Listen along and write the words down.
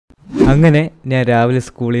അങ്ങനെ ഞാൻ രാവിലെ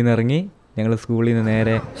സ്കൂളിൽ നിന്ന് ഇറങ്ങി. ഞങ്ങൾ സ്കൂളിൽ നിന്ന്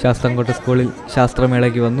നേരെ ശാസ്താംകോട്ട സ്കൂളിൽ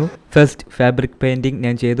ശാസ്ത്രമേളയ്ക്ക് വന്നു. ഫസ്റ്റ് ഫാബ്രിക് പെയിൻറ്റിങ്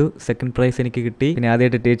ഞാൻ ചെയ്തു. സെക്കൻഡ് പ്രൈസ് എനിക്ക് കിട്ടി. പിന്നെ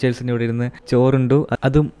ആദ്യമായിട്ട് ടീച്ചേഴ്സിൻ്റെ കൂടെ ഇരുന്ന് ചോറുണ്ടു.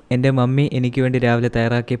 അതും എൻ്റെ മമ്മി എനിക്ക് വേണ്ടി രാവിലെ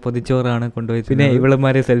തയ്യാറാക്കിയ പൊതിച്ചോറാണ് കൊണ്ടുപോയി. പിന്നെ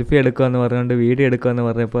ഇവളന്മാരെ സെൽഫി എടുക്കുമെന്ന് പറഞ്ഞുകൊണ്ട് വീഡിയോ എടുക്കുമെന്ന്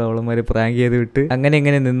പറഞ്ഞപ്പോൾ അവളന്മാരെ പ്രാങ്ക് ചെയ്ത് വിട്ട് അങ്ങനെ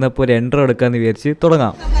ഇങ്ങനെ നിന്നപ്പോൾ ഒരു എൻട്രോ എടുക്കാമെന്ന് വിചാരിച്ച്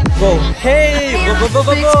തുടങ്ങാം.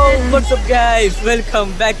 Welcome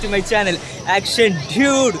back to my channel action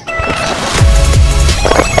dude.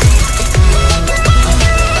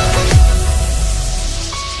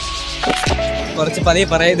 കുറച്ച് പതിയെ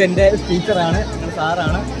പറയുന്നത് എൻ്റെ ടീച്ചറാണ്,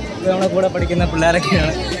 സാറാണ്. നമ്മളെ കൂടെ പഠിക്കുന്ന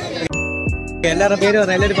പിള്ളേരൊക്കെയാണ്. എല്ലാവരുടെ പേര്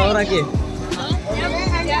പറയാം, എല്ലാവരും പവറാക്കിയേ.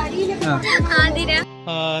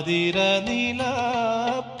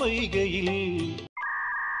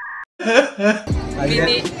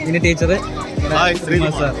 പിന്നെ ടീച്ചർ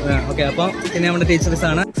ഓക്കെ. അപ്പം പിന്നെ നമ്മുടെ ടീച്ചേഴ്സ്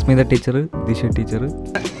ആണ് സ്മിത ടീച്ചർ, ദിശ ടീച്ചർ.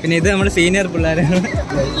 പിന്നെ ഇത് നമ്മുടെ സീനിയർ പിള്ളേരാണ്.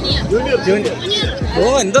 ഓ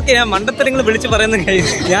എന്തൊക്കെയാ മണ്ടത്തരങ്ങൾ വിളിച്ച് പറയുന്ന കഴിയും.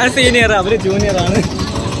 ഞാൻ സീനിയർ, അവര് ജൂനിയർ ആണ്.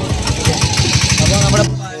 അപ്പോൾ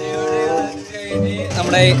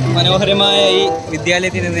നമ്മുടെ മനോഹരമായ ഈ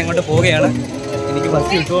വിദ്യാലയത്തിൽ നിന്ന് ഇങ്ങോട്ട് പോവുകയാണ്. എനിക്ക്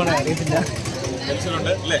ഫസ്റ്റ് കിട്ടുവാണ് അറിയത്തില്ല,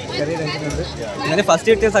 ചെറിയ ടെൻഷനുണ്ട്. അങ്ങനെ ഫസ്റ്റ്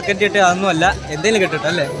കിട്ടിയ സെക്കൻഡ് കിട്ടിയ അതൊന്നും അല്ല, എന്തെങ്കിലും കിട്ടട്ടെ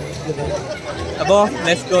അല്ലേ. അപ്പോൾ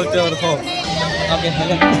let's go to our home. Okay,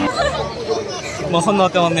 മുഖം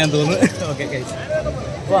നോക്കാൻ വന്ന് ഞാൻ തോന്നുന്നു. ഓക്കെ കഴിച്ചു.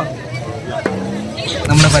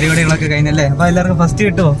 നമ്മുടെ പരിപാടികളൊക്കെ കഴിഞ്ഞല്ലേ. അപ്പൊ എല്ലാവർക്കും ഫസ്റ്റ്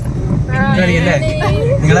കിട്ടുമോ? അല്ലേ?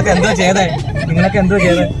 നിങ്ങളൊക്കെ എന്തോ ചെയ്തേ?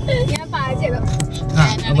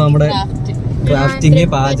 അപ്പൊ നമ്മുടെ ക്രാഫ്റ്റിംഗ്,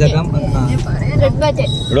 പാചകം.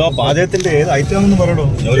 പാചകത്തിന്റെ ഏത് ഐറ്റം ആണെന്ന് പറയണോ?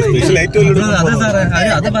 സ്പെഷ്യൽ ഐറ്റം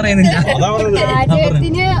അത് പറയുന്നില്ല.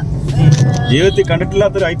 ജീവിതത്തിൽ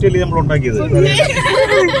കണ്ടിട്ടില്ലാത്തൊരു ഐറ്റം അല്ലേ നമ്മൾ ഉണ്ടാക്കിയത്.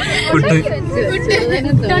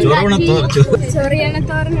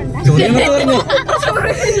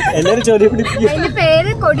 എല്ലാരും ചോദ്യം പിടിപ്പിക്കും.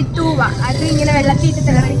 പേര് കൊടിത്തൂവ. അത് ഇങ്ങനെ വെള്ളത്തിട്ട്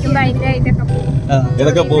തിളപ്പിക്കുമ്പോ അതിന്റെ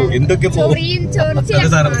ഇതൊക്കെ പോകും. എന്തൊക്കെ പോകും?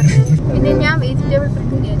 പിന്നെ ഞാൻ വെജിറ്റബിൾ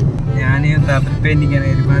ഞാൻ ഫാബ്രിക് പെയിന്റിംഗ്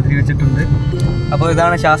ഒരുമാതിരി വെച്ചിട്ടുണ്ട്. അപ്പൊ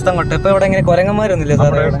ഇതാണ് ശാസ്താംകോട്ട. ഇപ്പൊ ഇവിടെ ഇങ്ങനെ കുരങ്ങന്മാരൊന്നുമില്ല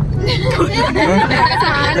സാറേ ഇവിടെ?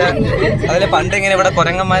 അതിലെ പണ്ട് ഇങ്ങനെ ഇവിടെ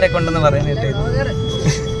കുരങ്ങന്മാരൊക്കെ ഉണ്ടെന്ന് പറയുന്നിട്ട്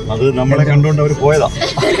അത് നമ്മളെ കണ്ടുകൊണ്ട് അവര് പോയതാ.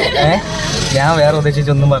 ഞാൻ വേറെ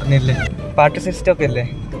ഉദ്ദേശിച്ചൊന്നും പറഞ്ഞില്ലേ. പാട്ട് സിസ്റ്റം ഒക്കെ അല്ലേ?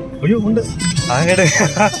 അയ്യോ ഉണ്ട്. അങ്ങോട്ട്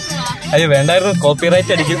അയ്യോ വേണ്ടായിരുന്നു,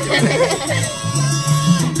 കോപ്പിറൈറ്റ് അടിക്കും.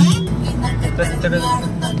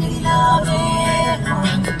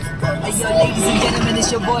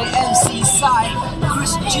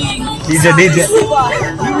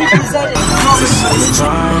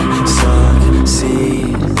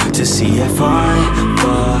 To see if I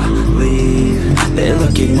believe they're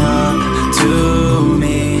looking up to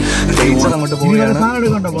me. അങ്ങോട്ട് പോവുകയാണ്.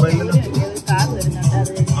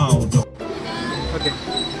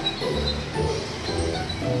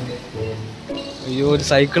 അയ്യോ ഒരു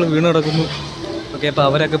സൈക്കിൾ വീണ് കിടക്കുന്നു. ഓക്കെ, അപ്പോൾ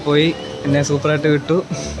അവരൊക്കെ പോയി എന്നെ സൂപ്പറായിട്ട് വിട്ടു.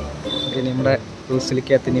 ഓക്കെ, നമ്മുടെ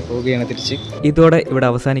ഹോസ്റ്റലിക്കകത്ത് ഇനി പോവുകയാണ് തിരിച്ച്. ഇതോടെ ഇവിടെ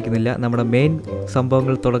അവസാനിക്കുന്നില്ല. നമ്മുടെ മെയിൻ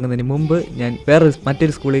സംഭവങ്ങൾ തുടങ്ങുന്നതിന് മുമ്പ് ഞാൻ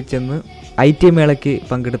മറ്റൊരു സ്കൂളിൽ ചെന്ന് IT മേളയ്ക്ക്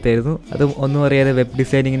പങ്കെടുത്തായിരുന്നു. അതും ഒന്നും അറിയാതെ വെബ്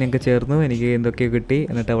ഡിസൈനിങ്ങിനൊക്കെ ചേർന്നു. എനിക്ക് എന്തൊക്കെയോ കിട്ടി.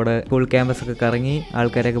 എന്നിട്ട് അവിടെ സ്കൂൾ ക്യാമ്പസൊക്കെ കറങ്ങി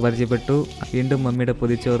ആൾക്കാരൊക്കെ പരിചയപ്പെട്ടു. വീണ്ടും മമ്മിയുടെ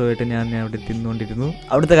പൊതിച്ചോറുമായിട്ട് ഞാൻ അവിടെ തിന്നുകൊണ്ടിരുന്നു.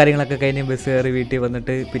 അവിടുത്തെ കാര്യങ്ങളൊക്കെ കഴിഞ്ഞ് ബസ് കയറി വീട്ടിൽ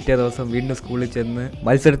വന്നിട്ട് പിറ്റേ ദിവസം വീണ്ടും സ്കൂളിൽ ചെന്ന്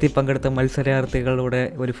മത്സരത്തിൽ പങ്കെടുത്ത മത്സരാർത്ഥികളുടെ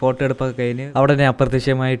ഒരു ഫോട്ടോ എടുപ്പൊക്കെ കഴിഞ്ഞ് അവിടെ ഞാൻ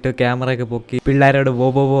അപ്രത്യക്ഷമായിട്ട് ക്യാമറയൊക്കെ പൊക്കി പിള്ളേരോട്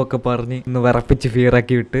ബോബോ ഒക്കെ പറഞ്ഞ് ഒന്ന് വിറപ്പിച്ച്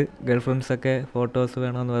ഫീറാക്കി വിട്ട്. ഗേൾഫ്രണ്ട്സൊക്കെ ഫോട്ടോസ്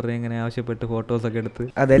വേണമെന്ന് പറഞ്ഞ് ഇങ്ങനെ ആവശ്യപ്പെട്ട് ഫോട്ടോസൊക്കെ എടുത്ത്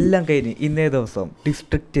അതെല്ലാം കഴിഞ്ഞ് ഇന്നേ ദിവസം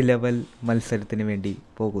ഡിസ്ട്രിക്റ്റ് ലെവൽ മത്സരത്തിന് വേണ്ടി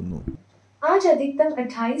പോകുന്നു. आज अधिकतम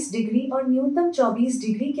 28 डिग्री और न्यूनतम 24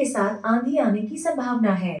 डिग्री के साथ आंधी आने की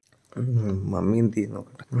संभावना है. മമ്മി എന്ത് ചെയ്യുന്നു?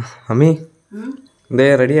 മമ്മി എന്തേ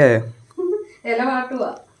റെഡിയായോ? ഇല വാട്ടുക.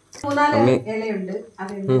 3-4 ഇലയുണ്ട്.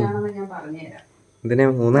 അത് എന്തിനാണെന്ന് ഞാൻ പറഞ്ഞുതരാം. ഇതിനെ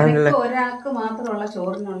 3 ഒരാൾക്ക് മാത്രമുള്ള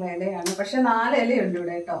ചോറിനുള്ള ഇലയാണ്. പക്ഷെ 4 ഇലയുണ്ട്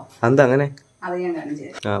ഇവിടെ കേട്ടോ. എന്താ അങ്ങനെ? അത് ഞാൻ കാണിച്ചു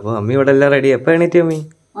തരാം. അപ്പൊ മമ്മി ഇവിടെ എല്ലാം റെഡി. എപ്പോ എണീറ്റ് മമ്മി?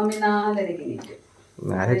 മമ്മി 4:30 എണീറ്റ്.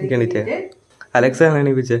 4:30 എണീറ്റ്. അലക്സയാണ്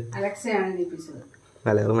എണീപ്പിച്ചത്? അലക്സയാണ് എണീപ്പിച്ചത്.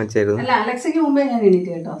 അലക്സ മച്ചായിരുന്നു. അല്ല, അലക്സയ്ക്ക് മുമ്പേ ഞാൻ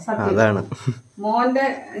എണീറ്റ് കേട്ടോ. അതാണ് മോന്റെ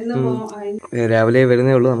രാവിലെ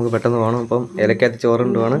വരുന്നേ ഉള്ളൂ. നമുക്ക് പെട്ടെന്ന് പോകണം. അപ്പം ഇലക്കകത്ത്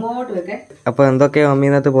ചോറുണ്ട് പോകണം. അപ്പൊ എന്തൊക്കെയാ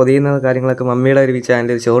മമ്മീനകത്ത് പൊതിയുന്ന കാര്യങ്ങളൊക്കെ മമ്മിയുടെ ഒരു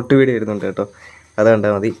ചാനലിൽ ഒരു ഷോർട്ട് വീഡിയോ ഇരുന്നുണ്ട് കേട്ടോ. അത്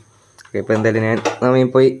കണ്ടാൽ മതി. ഇപ്പൊ എന്തായാലും ഞാൻ മമ്മി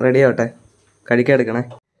പോയി റെഡി ആവട്ടെ. കഴിക്കാൻ എടുക്കണേ.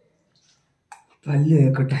 പല്ല്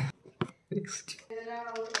കേക്കട്ടെ.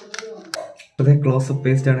 ക്ലോസപ്പ്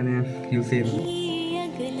പേസ്റ്റ് ആണ് ഞാൻ യൂസ് ചെയ്യുന്നത്.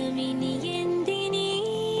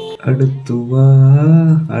 അടുത്തു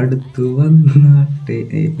വന്നാട്ടെ.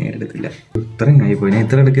 എടുത്തില്ല, ഇത്രയും ആയിപ്പോയി. ഞാൻ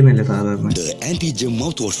ഇത്ര എടുക്കുന്നില്ല സാധാരണ. Anti gem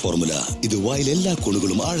mouth wash formula ഇത് വായിലെ എല്ലാ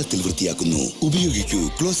കോണുകളും ആഴത്തിൽ വൃത്തിയാക്കുന്നു. ഉപയോഗിക്കൂ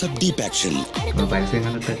ക്ലോസ് ഡീപ് ആക്ഷൻ. പൈസ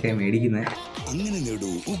കണ്ടിട്ടൊക്കെ മേടിക്കുന്നത്. അങ്ങനെ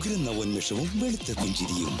നേടൂ ഉഗ്ര നവോന്മേഷവും വെളുത്ത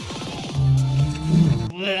പുഞ്ചിരിയും.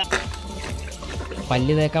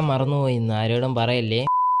 പല്ല് തേക്കാൻ മറന്നുപോയി, ആരോടും പറയല്ലേ.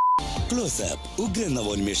 ക്ലോസ്അപ്പ് ഉഗ്ര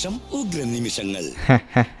നവോന്മേഷം, ഉഗ്ര നിമിഷങ്ങൾ.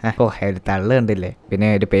 ഓ, തള്ളു കണ്ടില്ലേ. പിന്നെ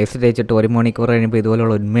ഒരു പേസ്റ്റ് തേച്ചിട്ട് 1 മണിക്കൂർ കഴിയുമ്പോൾ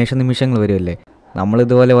ഇതുപോലെയുള്ള ഉന്മേഷ നിമിഷങ്ങൾ വരുമല്ലേ.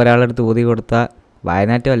 നമ്മളിതുപോലെ ഒരാളെടുത്ത് ഊതി കൊടുത്താൽ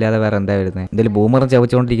വയനാറ്റം അല്ലാതെ വേറെ എന്താ വരുന്നത്. എന്തെങ്കിലും ബൂമറും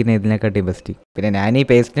ചവച്ചുകൊണ്ടിരിക്കുന്ന ഇതിനെക്കാട്ടി ബെസ്റ്റ്. പിന്നെ ഞാൻ ഈ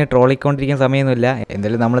പേസ്റ്റിനെ ട്രോളിക്കൊണ്ടിരിക്കുന്ന സമയമൊന്നുമില്ല.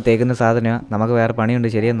 എന്തെങ്കിലും നമ്മൾ തേക്കുന്ന സാധനമാണ്, നമുക്ക് വേറെ പണിയുണ്ട്.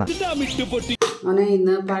 ശരിയെന്നാ മോനെ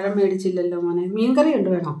ഇന്ന് പഴം മേടിച്ചില്ലല്ലോ മോനെ. മീൻകറി ഉണ്ട്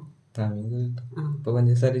വേണോ?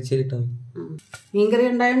 മീൻകറി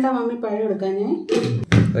ഉണ്ടായോണ്ടാ മമ്മി പഴം എടുക്കാനേ.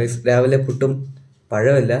 രാവിലെ പുട്ടും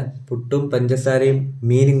പഴമല്ല, പുട്ടും പഞ്ചസാരയും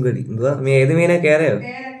മീനും കൂടി. എന്തുവാ ഏത് മീനാ? കേരയോ?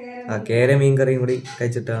 ആ, കേര മീൻ കറിയും കൂടി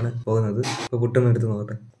കഴിച്ചിട്ടാണ് പോകുന്നത്. ഇപ്പൊ പുട്ടൊന്നും എടുത്ത്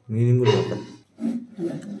നോക്കട്ടെ, മീനും കൂടി നോക്കാം.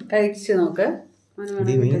 കഴിച്ചു നോക്ക്.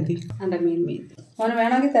 മീൻ മോനെ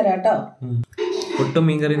വേണമെങ്കിൽ തരാം കേട്ടോ. പുട്ടും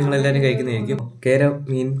മീൻ കറിയും നിങ്ങൾ എല്ലാരും കഴിക്കുന്നതായിരിക്കും. കേര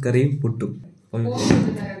മീൻ കറിയും പുട്ടും.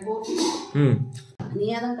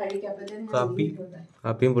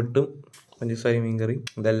 കാപ്പിയും പുട്ടും പഞ്ചസാരയും മീൻ കറിയും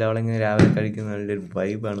ഇതെല്ലാം അവളിങ്ങനെ രാവിലെ കഴിക്കുന്ന നല്ലൊരു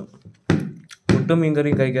വൈബാണ്. പുട്ടും മീൻ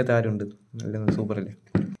കറിയും കഴിക്കാത്ത ആരുണ്ട്? നല്ല സൂപ്പർ അല്ലേ.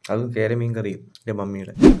 അതും കേര മീൻ കറിയും എൻ്റെ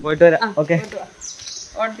മമ്മിയുടെ. പോയിട്ട് വരാം. Okay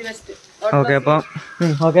okay. അപ്പം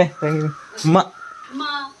ഓക്കെ, താങ്ക് യു ഉമ്മ.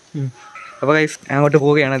 അപ്പോൾ ഗൈസ് അങ്ങോട്ട്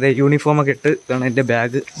പോവുകയാണ്. അതെ, യൂണിഫോമൊക്കെ ഇട്ട് ഇതാണ് എൻ്റെ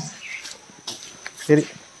ബാഗ്. ശരി,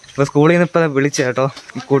 ഇപ്പോൾ സ്കൂളിൽ നിന്ന് ഇപ്പോൾ വിളിച്ച കേട്ടോ,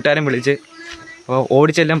 കൂട്ടുകാരൻ വിളിച്ച്. അപ്പോൾ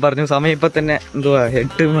ഓടിച്ചെല്ലാം പറഞ്ഞു. സമയം ഇപ്പം തന്നെ എന്തുവാ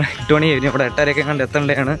 8 മണി കഴിഞ്ഞു. ഇവിടെ 8:30 കണ്ട്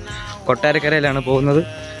എത്തേണ്ടതാണ്. കൊട്ടാരക്കരയിലാണ് പോകുന്നത്.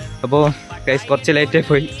 അപ്പോൾ ഗൈസ് കുറച്ച് ലേറ്റായി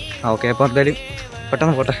പോയി. ഓക്കെ, അപ്പോൾ എന്തായാലും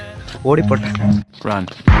പെട്ടെന്ന് പോട്ടെ, ഓടിപ്പോട്ടെ.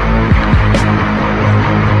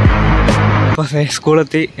 അപ്പോൾ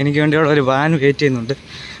സ്കൂളെത്തി. എനിക്ക് വേണ്ടി അവിടെ ഒരു വാൻ വെയിറ്റ് ചെയ്യുന്നുണ്ട്.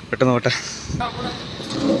 പെട്ടെന്ന് പോട്ടെ.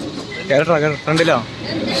 കേട്ടോ ഫ്രണ്ടിലോ?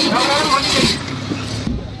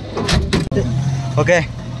 ഓക്കെ.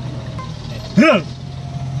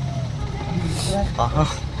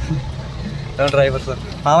 Driver sir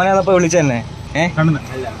മാമനെയാണപ്പോൾ വിളിച്ചെന്നെ.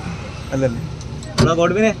 അല്ലല്ലേ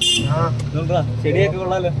കോടുവിനെ ചെടിയൊക്കെ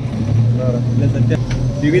കൊള്ളാലോ.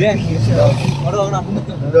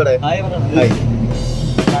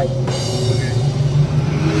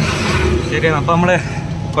 ശരിയാണ്. അപ്പം നമ്മള്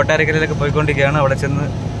കൊട്ടാരക്കരയിലൊക്കെ പോയിക്കൊണ്ടിരിക്കുകയാണ്. അവിടെ ചെന്ന്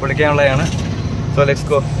വിളിക്കാനുള്ളതാണ്. So let's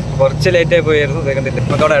go. കുറച്ച് ലേറ്റായി പോയായിരുന്നു, കണ്ടില്ല.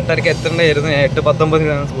 നമുക്ക് അവിടെ 8:30 എത്തേണ്ടതായിരുന്നു. ഞാൻ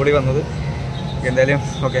 8:19 സ്കൂളിൽ വന്നത്. എന്തായാലും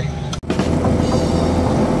ഓക്കെ.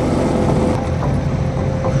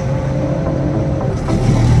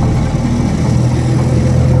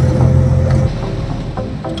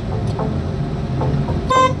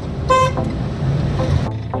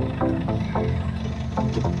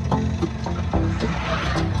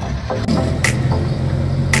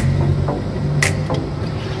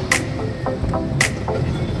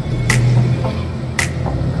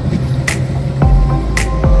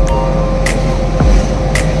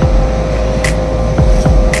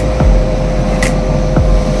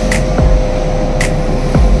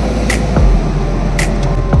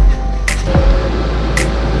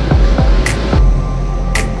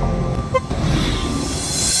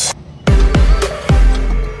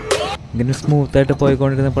 ഇങ്ങനെ സ്മൂത്തായിട്ട്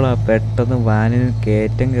പോയിക്കൊണ്ടിരുന്നപ്പോഴാണ് പെട്ടെന്ന് വാനിന്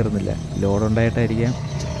കയറ്റം കയറുന്നില്ല. ലോഡുണ്ടായിട്ടായിരിക്കാം.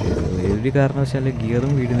 ഒരു കാരണവശാലും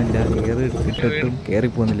ഗിയറും വീടുന്നില്ല. ഗിയർ ഇട്ടിട്ടും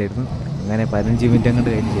കയറിപ്പോകുന്നില്ലായിരുന്നു. അങ്ങനെ 15 മിനിറ്റ്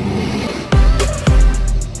അങ്ങോട്ട് കഴിഞ്ഞ് ശരിയായി.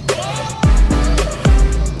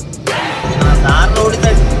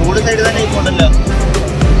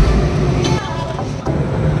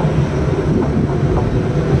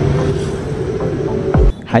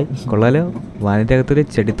 ഹായ്, കൊള്ളാലോ. വാനിൻ്റെ അകത്തൊരു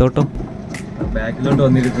ചെടിത്തോട്ടം. ബാക്കിലോട്ട്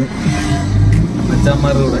വന്നിരുന്നു.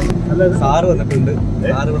 അച്ഛന്മാരുടെ കൂടെ സാറ് വന്നിട്ടുണ്ട്.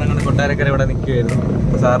 സാറ് ഇവിടെ അങ്ങനെ കൊട്ടാരക്കര ഇവിടെ നിൽക്കുമായിരുന്നു.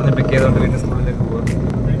 സാറിനെ പിക്ക് ചെയ്തുകൊണ്ട് വീണ്ടും സ്കൂളിലേക്ക് പോകും.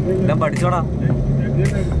 എല്ലാം പഠിച്ചോടാ.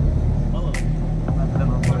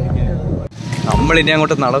 നമ്മളിനി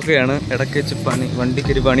അങ്ങോട്ട് നടക്കുകയാണ്. ഇടയ്ക്ക് വെച്ച്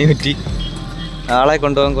വണ്ടിക്കൊരു പണി പറ്റി. ആളെ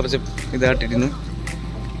കൊണ്ടുപോകാൻ കുറച്ച് ഇതായിട്ടിരുന്നു.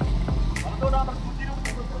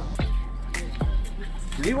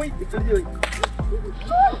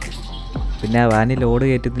 പിന്നെ ആ വാനിൽ ലോഡ്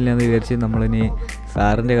കയറ്റത്തില്ല എന്ന് വിചാരിച്ച് നമ്മളിനി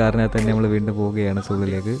സാറിൻ്റെ കാറിനകത്ത് തന്നെ നമ്മൾ വീണ്ടും പോവുകയാണ്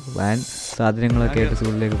സ്കൂളിലേക്ക്. വാൻ സാധനങ്ങളൊക്കെ ആയിട്ട്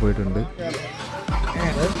സ്കൂളിലേക്ക് പോയിട്ടുണ്ട്.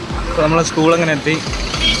 അപ്പോൾ നമ്മളെ സ്കൂളങ്ങനെ എത്തി.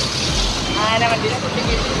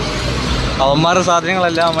 അവന്മാരുടെ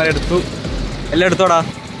സാധനങ്ങളെല്ലാം അവന്മാരെടുത്തു. എല്ലാം എടുത്തോടാ.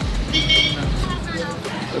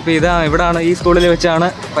 ഇപ്പോൾ ഇവിടാണ്, ഈ സ്കൂളിൽ വെച്ചാണ്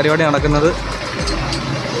പരിപാടി നടക്കുന്നത്.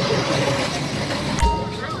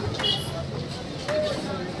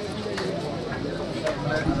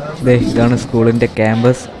 ഇതാണ് സ്കൂളിൻ്റെ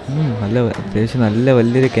ക്യാമ്പസ്. നല്ല അത്യാവശ്യം നല്ല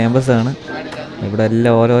വലിയൊരു ക്യാമ്പസാണ്. ഇവിടെ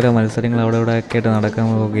എല്ലാം ഓരോരോ മത്സരങ്ങൾ അവിടെ ഇവിടെ ഒക്കെ ആയിട്ട് നടക്കാൻ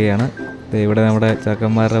പോവുകയാണ്. ഇവിടെ നമ്മുടെ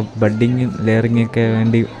ചെറുക്കന്മാരുടെ ബഡ്ഡിങ്ങും ലെയറിങ്ങും ഒക്കെ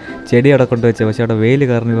വേണ്ടി ചെടി അവിടെ കൊണ്ടുവച്ചത്. പക്ഷേ അവിടെ വെയിൽ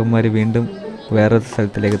കാരണം ഇവന്മാർ വീണ്ടും വേറൊരു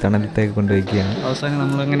സ്ഥലത്തിലേക്ക് തണലത്തേക്ക് കൊണ്ടുവയ്ക്കുകയാണ്. അവസാനം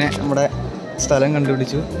നമ്മളങ്ങനെ നമ്മുടെ സ്ഥലം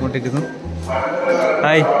കണ്ടുപിടിച്ചു, ഇങ്ങോട്ടിരുന്നു.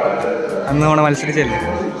 ഹായ്, അന്ന് നമ്മളെ മത്സരിച്ചല്ലേ,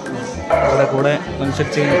 അവിടെ കൂടെ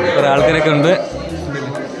മത്സരിച്ച് കുറേ ആൾക്കാരൊക്കെ ഉണ്ട്.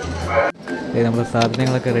 നമ്മുടെ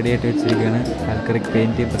സാധനങ്ങളൊക്കെ റെഡി ആയിട്ട് വെച്ചിരിക്കുകയാണ്. ആൽക്കറിക്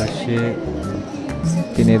പെയിൻറ്റ്, ബ്രഷ്,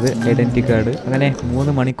 പിന്നെ ഇത് ഐഡൻറ്റി കാർഡ്. അങ്ങനെ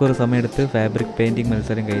 3 മണിക്കൂർ സമയമെടുത്ത് ഫാബ്രിക് പെയിൻറ്റിങ്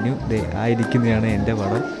മത്സരം കഴിഞ്ഞു. ആയിരിക്കുന്നതാണ് എൻ്റെ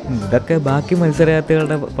പടം. ഇതൊക്കെ ബാക്കി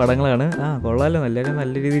മത്സരാർത്ഥികളുടെ പടങ്ങളാണ്. കൊള്ളാമല്ലോ,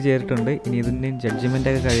 നല്ല രീതിയിൽ ചെയ്തിട്ടുണ്ട്. ഇനി ഇതിൻ്റെ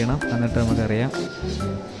ജഡ്ജ്മെൻ്റൊക്കെ കഴിയണം, എന്നിട്ട് നമുക്കറിയാം.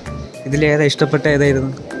 ഇതിലേതാ ഇഷ്ടപ്പെട്ട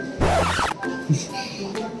ഏതായിരുന്നു?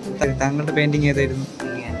 താങ്കളുടെ പെയിൻറ്റിങ് ഏതായിരുന്നു?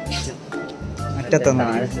 അറ്റത്തന്നെ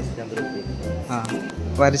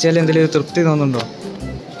വരച്ചാൽ എന്തെങ്കിലും ഒരു തൃപ്തി തോന്നുന്നുണ്ടോ?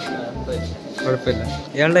 കുഴപ്പമില്ല.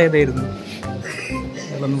 ഇയാളുടെ ഏതായിരുന്നു?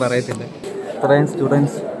 ഇയാളൊന്നും പറയത്തില്ല. ഇത്രയും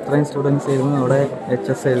സ്റ്റുഡൻസ് ആയിരുന്നു. അവിടെ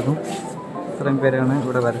HS ആയിരുന്നു. ഇത്രയും പേരാണ്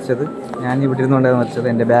ഇവിടെ വരച്ചത്. ഞാൻ ഇവിടെ ഇരുന്നുകൊണ്ടാണ് വരച്ചത്.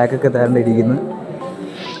 എൻ്റെ ബാഗൊക്കെ താരണ്ടിരിക്കുന്നു.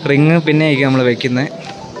 റിങ് പിന്നെ നമ്മൾ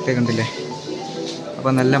വെക്കുന്നത് കണ്ടില്ലേ.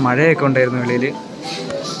 അപ്പോൾ നല്ല മഴയൊക്കെ ഉണ്ടായിരുന്നു വെളിയിൽ.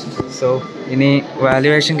 സോ ഇനി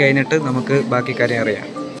വാല്യുവേഷൻ കഴിഞ്ഞിട്ട് നമുക്ക് ബാക്കി കാര്യം അറിയാം.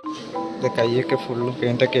 ഇത് കൈയൊക്കെ ഫുള്ളും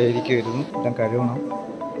പെയിൻ്റൊക്കെ ആയിരിക്കും വരുന്നു. എല്ലാം കഴുകണം.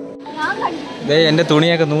 ഇതേ എൻ്റെ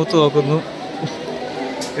തുണിയൊക്കെ നൂത്ത് നോക്കുന്നു.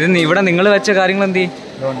 ഇത് ഇവിടെ നിങ്ങൾ വെച്ച കാര്യങ്ങൾ എന്ത് ചെയ്യും?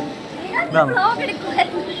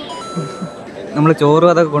 നമ്മൾ ചോറും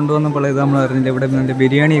അതൊക്കെ കൊണ്ടുവന്നപ്പോൾ ഇത് നമ്മൾ അറിഞ്ഞില്ല. ഇവിടെ നല്ല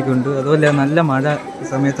ബിരിയാണിയൊക്കെ ഉണ്ട്. അതുപോലെ നല്ല മഴ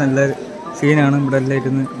സമയത്ത് നല്ല സീനാണ്. ഇവിടെ എല്ലാം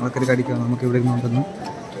ഇരുന്ന് ആൾക്കാർ കഴിക്കാം. നമുക്ക് ഇവിടെ ഇരുന്നുകൊണ്ടൊന്ന്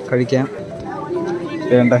കഴിക്കാം.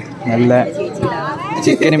 വേണ്ട നല്ല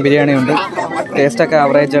ചിക്കനും ബിരിയാണിയും ഉണ്ട്. ടേസ്റ്റൊക്കെ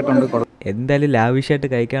ആവറേജ് ആയിട്ടുണ്ട്. എന്തായാലും ലാവിഷായിട്ട്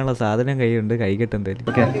കഴിക്കാനുള്ള സാധനം കൈയുണ്ട്. കഴിക്കട്ടെ എന്തായാലും.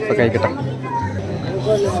 ഓക്കെ, അപ്പോൾ കഴിക്കട്ടെ.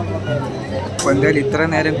 അപ്പോൾ എന്തായാലും ഇത്ര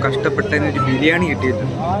നേരം കഷ്ടപ്പെട്ടതിനൊരു ബിരിയാണി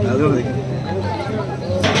കിട്ടിയിട്ടുണ്ട്. അത് മതി.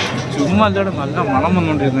 ചുമ്മാ അല്ലാതെ നല്ല മണം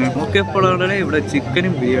വന്നുകൊണ്ടിരുന്നത്. നോക്കിയപ്പോഴാണ് ഇവിടെ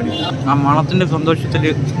ചിക്കനും ബിരിയാണി. ആ മണത്തിൻ്റെ സന്തോഷത്തിൽ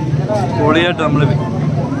പൊളിയായിട്ട്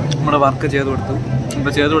നമ്മുടെ വർക്ക് ചെയ്ത് കൊടുത്തു.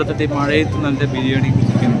 ഇപ്പോൾ ചെയ്ത് കൊടുത്തിട്ട് ഈ മഴയത്ത് നല്ല ബിരിയാണി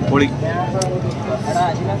ചിക്കൻ പൊളി.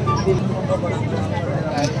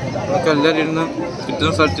 എല്ലാവരും ഇരുന്ന്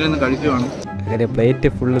കിട്ടുന്ന സ്ഥലത്തിൽ നിന്ന് കഴിക്കുവാണ്. അങ്ങനെ പ്ലേറ്റ്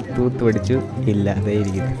ഫുള്ള് തൂത്ത് പിടിച്ചു. ഇല്ല, അതേ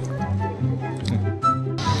ഇരിക്കുന്നു.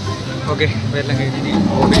 ഓക്കെ, എല്ലാം കഴിഞ്ഞ്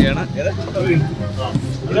പോവുകയാണ്.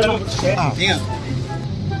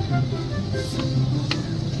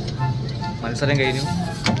 മത്സരം കഴിഞ്ഞു.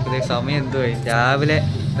 ഇതേ സമയം എന്തുവായി?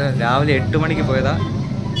 രാവിലെ 8 മണിക്ക് പോയതാ.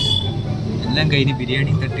 എല്ലാം കഴിഞ്ഞ്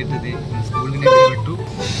ബിരിയാണി തട്ടിയിട്ട് സ്കൂളിൽ നിന്ന് വിട്ടു.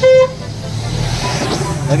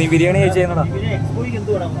 നീ ബിരിയാണി കഴിച്ചേന്നടാ.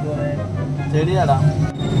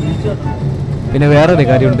 പിന്നെ വേറൊരു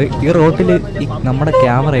കാര്യമുണ്ട്. ഈ റോട്ടിൽ നമ്മുടെ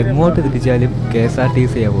ക്യാമറ എങ്ങോട്ട് തിരിച്ചാലും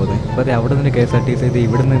KSRTC പോകുന്നത്. അപ്പോൾ അത് അവിടെ നിന്ന് KSRTC,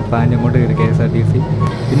 ഇവിടെ നിന്ന് പാഞ്ഞങ്ങോട്ട് കയറി KSRTC,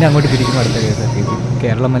 പിന്നെ അങ്ങോട്ട് തിരിക്കുമ്പോൾ അടുത്ത KSRTC.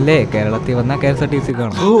 കേരളമല്ലേ, കേരളത്തിൽ വന്നാൽ KSRTC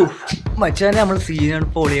കാണും. മച്ചാനെ നമ്മൾ സീനാണ്,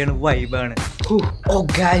 പൊളിയാണ്, വൈബാണ്.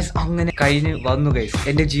 അങ്ങനെ കഴിഞ്ഞ് വന്നു ഗൈസ്.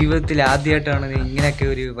 എൻ്റെ ജീവിതത്തിൽ ആദ്യമായിട്ടാണ് ഇങ്ങനെയൊക്കെ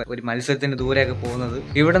ഒരു മത്സരത്തിന് ദൂരെയൊക്കെ പോകുന്നത്.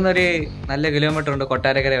 ഇവിടെ നിന്നൊരു നല്ല കിലോമീറ്റർ ഉണ്ട്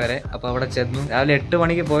കൊട്ടാരക്കര വരെ. അപ്പോൾ അവിടെ ചെന്നു. രാവിലെ 8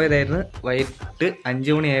 മണിക്ക് പോയതായിരുന്നു. വൈകിട്ട്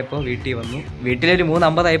 5 മണിയായപ്പോൾ വീട്ടിൽ വന്നു. വീട്ടിലൊരു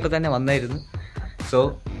 3:50 ആയപ്പോൾ തന്നെ വന്നായിരുന്നു. So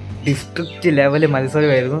district level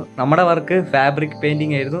മത്സരമായിരുന്നു. നമ്മുടെ വർക്ക് ഫാബ്രിക്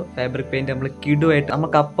പെയിൻറ്റിങ് ആയിരുന്നു. ഫാബ്രിക് പെയിൻറ്റ് നമ്മൾ കിടുവായിട്ട്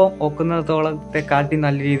നമുക്ക് അപ്പം ഒക്കുന്നത്തോളത്തെ കാട്ടി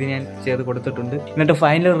നല്ല രീതിയിൽ ഞാൻ ചെയ്ത് കൊടുത്തിട്ടുണ്ട്. എന്നിട്ട്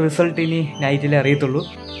ഫൈനൽ റിസൾട്ട് ഇനി നൈറ്റിൽ അറിയത്തുള്ളൂ.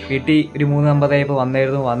 വീട്ടിൽ ഒരു 3:50 ആയപ്പോൾ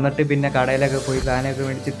വന്നായിരുന്നു. വന്നിട്ട് പിന്നെ കടയിലൊക്കെ പോയി സാധനമൊക്കെ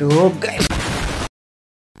മേടിച്ചിട്ട്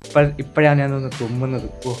ഇപ്പോഴാണ് ഞാനൊന്ന് തുമ്മുന്നത്.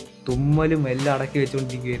 തുമ്മലും എല്ലാം അടക്കി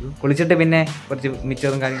വെച്ചുകൊണ്ടിരിക്കുകയായിരുന്നു. കുളിച്ചിട്ട് പിന്നെ കുറച്ച്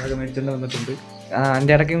മിച്ചറും കാര്യങ്ങളൊക്കെ മേടിച്ചുകൊണ്ട് വന്നിട്ടുണ്ട്.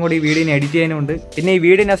 എൻ്റെ ഇടയ്ക്കും കൂടി ഈ വീഡിയോനെ എഡിറ്റ് ചെയ്യാനുണ്ട്. പിന്നെ ഈ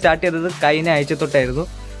വീഡിയോ ഞാൻ സ്റ്റാർട്ട് ചെയ്തത് കഴിഞ്ഞ ആഴ്ച തൊട്ടായിരുന്നു.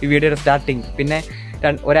 ഈ വീഡിയോയുടെ സ്റ്റാർട്ടിങ്. പിന്നെ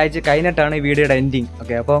ഒരാഴ്ച കഴിഞ്ഞിട്ടാണ് ഈ വീഡിയോയുടെ എൻഡിങ്.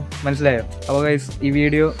 ഓക്കെ, അപ്പോൾ മനസ്സിലായോ? അപ്പോൾ ഗൈസ്, ഈ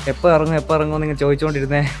വീഡിയോ എപ്പോൾ ഇറങ്ങുമെന്ന് നിങ്ങൾ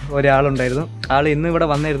ചോദിച്ചുകൊണ്ടിരുന്ന ഒരാളുണ്ടായിരുന്നു. ആൾ ഇന്ന് ഇവിടെ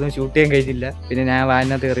വന്നായിരുന്നു. ഷൂട്ട് ചെയ്യാൻ കഴിഞ്ഞില്ല. പിന്നെ ഞാൻ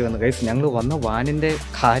വാനിനകത്ത് കയറി വന്നു. ഗൈസ്, ഞങ്ങൾ വന്ന വാനിൻ്റെ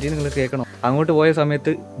കാര്യം നിങ്ങൾ കേൾക്കണം. അങ്ങോട്ട് പോയ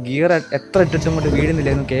സമയത്ത് ഗിയർ എത്ര ഇട്ടിട്ടും കൊണ്ട്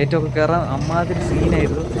വീഴുന്നില്ലായിരുന്നു. കയറ്റമൊക്കെ കയറാൻ അമ്മാതിരി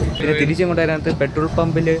സീനായിരുന്നു. പിന്നെ തിരിച്ചും കൊണ്ട് അതിനകത്ത് പെട്രോൾ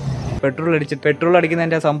പമ്പിൽ പെട്രോൾ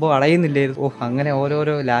അടിക്കുന്നതിൻ്റെ സംഭവം അടയുന്നില്ലായിരുന്നു. അങ്ങനെ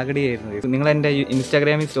ഓരോരോ ലാഗടിയായിരുന്നു. നിങ്ങൾ എൻ്റെ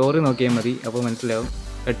ഇൻസ്റ്റാഗ്രാമിൽ സ്റ്റോറി നോക്കിയാൽ മതി, അപ്പോൾ മനസ്സിലാവും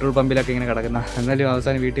പെട്രോൾ പമ്പിലൊക്കെ ഇങ്ങനെ കിടക്കുന്ന. എന്നാലും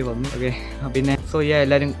അവസാനം വീട്ടിൽ വന്നു. ഓക്കെ, പിന്നെ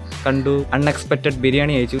എല്ലാവരും കണ്ടു. അൺഎക്സ്പെക്റ്റഡ്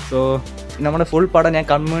ബിരിയാണി അയച്ചു. സോ നമ്മുടെ ഫുൾ പടം ഞാൻ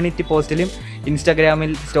കമ്മ്യൂണിറ്റി പോസ്റ്റിലും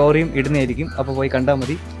ഇൻസ്റ്റാഗ്രാമിൽ സ്റ്റോറിയും ഇടുന്നതായിരിക്കും. അപ്പോൾ പോയി കണ്ടാൽ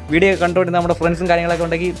മതി. വീഡിയോ കണ്ടുകൊണ്ട് നമ്മുടെ ഫ്രണ്ട്സും കാര്യങ്ങളൊക്കെ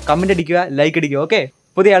ഉണ്ടെങ്കിൽ കമൻറ്റ് അടിക്കുക, ലൈക്ക് അടിക്കുക. ഓക്കെ,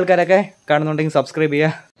 പുതിയ ആൾക്കാരൊക്കെ കാണുന്നുണ്ടെങ്കിൽ സബ്സ്ക്രൈബ്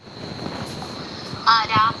ചെയ്യുക.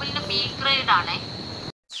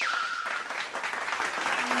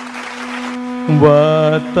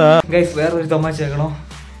 ഗൈസ്, വേറൊരു തമാശ കേൾക്കണോ?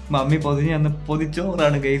 മമ്മി പൊതിഞ്ഞ്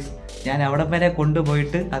പൊതിച്ചോറാണ് ഗൈസ്. ഞാൻ അവിടെ വരെ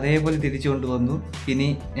കൊണ്ടുപോയിട്ട് അതേപോലെ തിരിച്ചു കൊണ്ടുവന്നു. ഇനി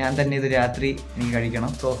ഞാൻ തന്നെ ഇത് രാത്രി എനിക്ക്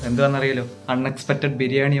കഴിക്കണം. സോ എന്താണെന്നറിയാലോ, അൺഎക്സ്പെക്റ്റഡ്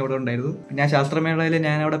ബിരിയാണി അവിടെ ഉണ്ടായിരുന്നു. ഞാൻ ശാസ്ത്രമേളയിൽ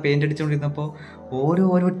ഞാൻ അവിടെ പെയിന്റ് അടിച്ചുകൊണ്ടിരുന്നപ്പോൾ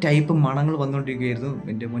ഓരോ ടൈപ്പ് മണങ്ങൾ വന്നുകൊണ്ടിരിക്കുകയായിരുന്നു.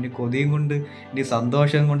 എൻ്റെ മുന്നിൽ കൊതിയും കൊണ്ട് എനിക്ക്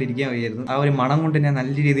സന്തോഷം കൊണ്ട് ഇരിക്കാൻ വയ്യായിരുന്നു. ആ ഒരു മണം കൊണ്ട് ഞാൻ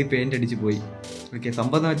നല്ല രീതിയിൽ പെയിന്റ് അടിച്ച് പോയി. ഓക്കെ,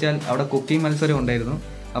 സംഭവം എന്ന് വെച്ചാൽ അവിടെ കുക്കിംഗ് മത്സരം ഉണ്ടായിരുന്നു.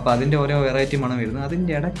 അപ്പോൾ അതിൻ്റെ ഓരോ വെറൈറ്റി മണം വരുന്നു.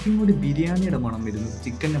 അതിൻ്റെ ഇടയ്ക്കും കൂടി ബിരിയാണിയുടെ മണം വരുന്നു,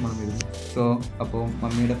 ചിക്കൻ്റെ മണം വരുന്നു. സോ അപ്പോൾ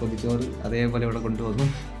മമ്മിയുടെ പൊതിച്ചോറ് അതേപോലെ ഇവിടെ കൊണ്ടുവന്നു.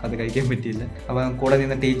 അത് കഴിക്കാൻ പറ്റിയില്ല. അപ്പോൾ കൂടെ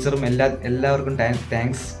നിന്ന ടീച്ചറും എല്ലാവർക്കും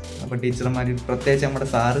താങ്ക്സ്. അപ്പോൾ ടീച്ചർമാർ, പ്രത്യേകിച്ച് നമ്മുടെ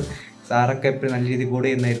സാറൊക്കെ എപ്പോഴും നല്ല രീതിയിൽ കൂടെ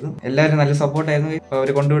ചെയ്യുന്നായിരുന്നു. എല്ലാവരും നല്ല സപ്പോർട്ടായിരുന്നു. അപ്പോൾ അവർ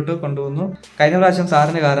കൊണ്ടുവന്നു. കഴിഞ്ഞ പ്രാവശ്യം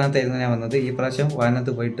സാറിൻ്റെ കാരണത്തായിരുന്നു ഞാൻ വന്നത്. ഈ പ്രാവശ്യം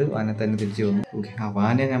വാനത്ത് പോയിട്ട് വാനത്ത് തന്നെ തിരിച്ചു വന്നു. ഓക്കെ, ആ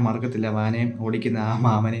വാനയെ ഞാൻ മറക്കത്തില്ല. വാനയും ഓടിക്കുന്ന ആ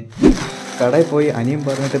മാമനെ. കടയിൽ പോയി അനിയും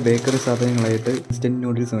പറഞ്ഞിട്ട് ബേക്കറി സാധനങ്ങളായിട്ട് ഇൻസ്റ്റൻറ്റ്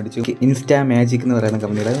നൂഡിൽസ് മേടിച്ചു. ഇൻസ്റ്റാ മാജിക് എന്ന് പറയുന്ന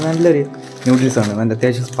കമ്പനിയുടെ നല്ലൊരു നൂഡിൽസാണ്. നല്ല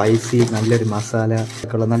അത്യാവശ്യം സ്പൈസി, നല്ലൊരു മസാല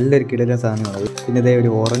ഒക്കെ ഉള്ള നല്ലൊരു കിടിലൻ സാധനമാണ്. പിന്നെ ഇതേ ഒരു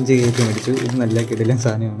ഓറഞ്ച് കേക്ക് മേടിച്ചു. ഇത് നല്ല കിടിലൻ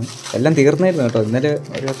സാധനമാണ്. എല്ലാം തീർന്നായിരുന്നു കേട്ടോ. ഇന്നലെ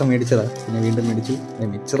ഒരു വട്ടം മേടിച്ചതാണ്, പിന്നെ വീണ്ടും മേടിച്ചു.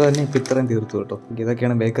 മിക്സർ തന്നെ ഇപ്പം ഇത്രയും തീർത്തു കേട്ടോ.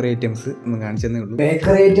 ഇതൊക്കെയാണ് ബേക്കറി ഐറ്റംസ്. ഒന്ന് കാണിച്ചതേ ഉള്ളൂ.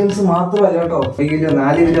 ബേക്കറി ഐറ്റംസ് മാത്രമല്ല കേട്ടോ,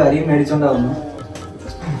 4 കിലോ അരിയും മേടിച്ചോണ്ടാവുന്നു.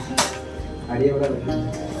 അരി എവിടെ?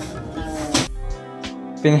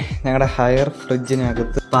 പിന്നെ ഞങ്ങളുടെ ഹയർ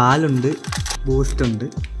ഫ്രിഡ്ജിനകത്ത് പാലുണ്ട്, ബൂസ്റ്റ് ഉണ്ട്.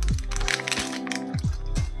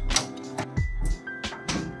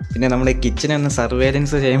 പിന്നെ നമ്മുടെ കിച്ചനെ ഒന്ന്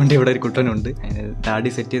സർവേലൻസ് ചെയ്യാൻ വേണ്ടി ഇവിടെ ഒരു കുട്ടനുണ്ട്. ഡാഡി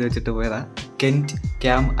സെറ്റ് ചെയ്ത് വെച്ചിട്ട് പോയതാ. കെൻറ്റ്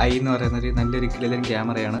ക്യാം ഐ എന്ന് പറയുന്നൊരു നല്ലൊരു കിടിലൻ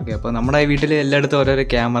ക്യാമറയാണ്. അപ്പോൾ നമ്മുടെ വീട്ടിൽ എല്ലായിടത്തും ഓരോരോ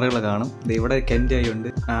ക്യാമറകൾ കാണും. ഇവിടെ കെൻറ്റ് ഐ ഉണ്ട്,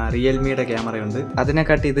 റിയൽമിയുടെ ക്യാമറയുണ്ട്.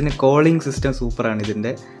 അതിനെക്കാട്ടി ഇതിന് കോളിംഗ് സിസ്റ്റം സൂപ്പറാണ്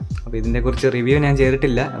ഇതിൻ്റെ. അപ്പോൾ ഇതിനെക്കുറിച്ച് റിവ്യൂ ഞാൻ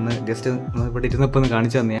ചെയ്തിട്ടില്ല. ഒന്ന് ജസ്റ്റ് ഇവിടെ ഇരുന്നപ്പോൾ ഒന്ന്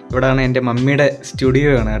കാണിച്ചു തന്നെ. ഇവിടെയാണ് എൻ്റെ മമ്മിയുടെ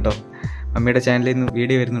സ്റ്റുഡിയോ ആണ് കേട്ടോ. മമ്മിയുടെ ചാനലിൽ നിന്ന്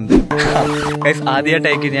വീഡിയോ വരുന്നുണ്ട്. ഗൈസ്,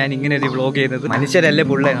 ആദ്യമായിട്ടായിരിക്കും ഞാൻ ഇങ്ങനെ ഒരു വ്ളോഗ് ചെയ്യുന്നത്. മനുഷ്യരല്ലേ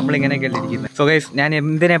പുള്ളേ, നമ്മളിങ്ങനെയൊക്കെയല്ലേ ഇരിക്കുന്നത്. സോ ഗൈസ്, ഞാൻ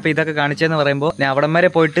എന്തിനാ ഇപ്പോൾ ഇതൊക്കെ കാണിച്ചതെന്ന് പറയുമ്പോൾ, ഞാൻ അവിടം വരെ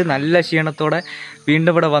പോയിട്ട് നല്ല ക്ഷീണത്തോടെ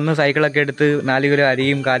വീണ്ടും ഇവിടെ വന്ന് സൈക്കിളൊക്കെ എടുത്ത് 4 കിലോ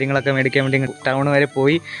അരിയും കാര്യങ്ങളൊക്കെ മേടിക്കാൻ വേണ്ടി ടൗൺ വരെ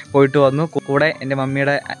പോയിട്ട് വന്നു. കൂടെ എൻ്റെ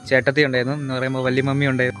മമ്മിയുടെ ചേട്ടത്തി ഉണ്ടായിരുന്നു, എന്ന് പറയുമ്പോൾ വല്യമ്മി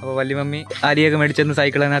ഉണ്ടായിരുന്നു. അപ്പോൾ വല്യമ്മി അരിയൊക്കെ മേടിച്ചെന്ന്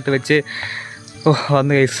സൈക്കിളിനകത്ത് വെച്ച്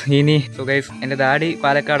വന്നു ഗൈസ്. സോ ഗൈസ്, എൻ്റെ ഡാഡി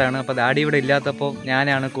പാലക്കാടാണ്. അപ്പോൾ ഡാഡി ഇവിടെ ഇല്ലാത്തപ്പോൾ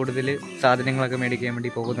ഞാനാണ് കൂടുതൽ സാധനങ്ങളൊക്കെ മേടിക്കാൻ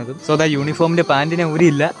വേണ്ടി പോകുന്നത്. സോ ദാ യൂണിഫോമിൻ്റെ പാൻറ്റിനെ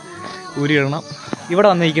ഊരിയിടണം. ഇവിടെ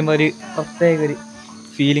വന്നിരിക്കുമ്പോൾ ഒരു പ്രത്യേക ഒരു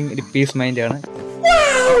ഫീലിംഗ്, ഒരു പീസ് മൈൻഡാണ്.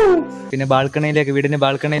 പിന്നെ വീടിൻ്റെ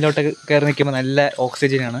ബാൽക്കണിയിലോട്ട് കയറി നിൽക്കുമ്പോൾ നല്ല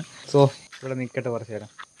ഓക്സിജനാണ്. സോ ഇവിടെ നിൽക്കട്ടെ കുറച്ച് നേരം.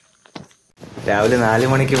 രാവിലെ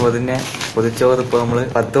 4 മണിക്ക് പൊതിച്ചോറ് ഇപ്പോൾ നമ്മൾ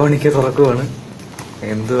 10 മണിക്ക് തുറക്കുവാണ്.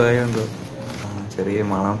 എന്തുവായോ എന്തോ ചെറിയ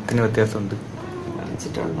മണത്തിന് വ്യത്യാസമുണ്ട്.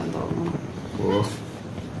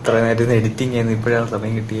 ഇത്ര നേരം എഡിറ്റിംഗ് ആയിരുന്നു, ഇപ്പോഴാണ്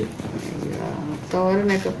സമയം കിട്ടിയത്.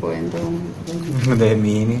 തോരനൊക്കെ പോയെന്ന് തോന്നുന്നു. അതെ,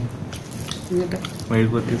 മീന്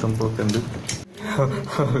മെഴുകുപത്തി സംഭവമൊക്കെ ഉണ്ട്.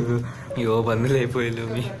 അയ്യോ, വന്നില്ലേ പോയല്ലോ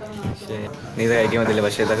മീ. നീ ഇത് കഴിക്കാൻ പറ്റില്ല.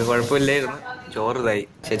 പക്ഷെ ഇതൊക്കെ കുഴപ്പമില്ലായിരുന്നു. ചോറ് ഇതായി.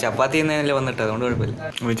 പക്ഷെ ചപ്പാത്തി എന്നല്ലേ വന്നിട്ട്, അതുകൊണ്ട്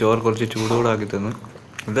കുഴപ്പമില്ല. ചോറ് കുറച്ച് ചൂടോടാക്കി തന്നു.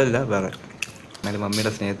 ഇതല്ല വേറെ, എന്നാലും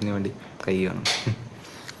മമ്മിയുടെ സ്നേഹത്തിന് വേണ്ടി കൈ കാണും.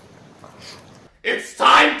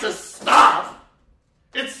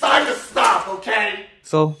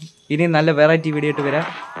 സോ ഇനി നല്ല വെറൈറ്റി വീഡിയോ ആയിട്ട് വരാം.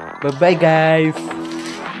 Bye guys.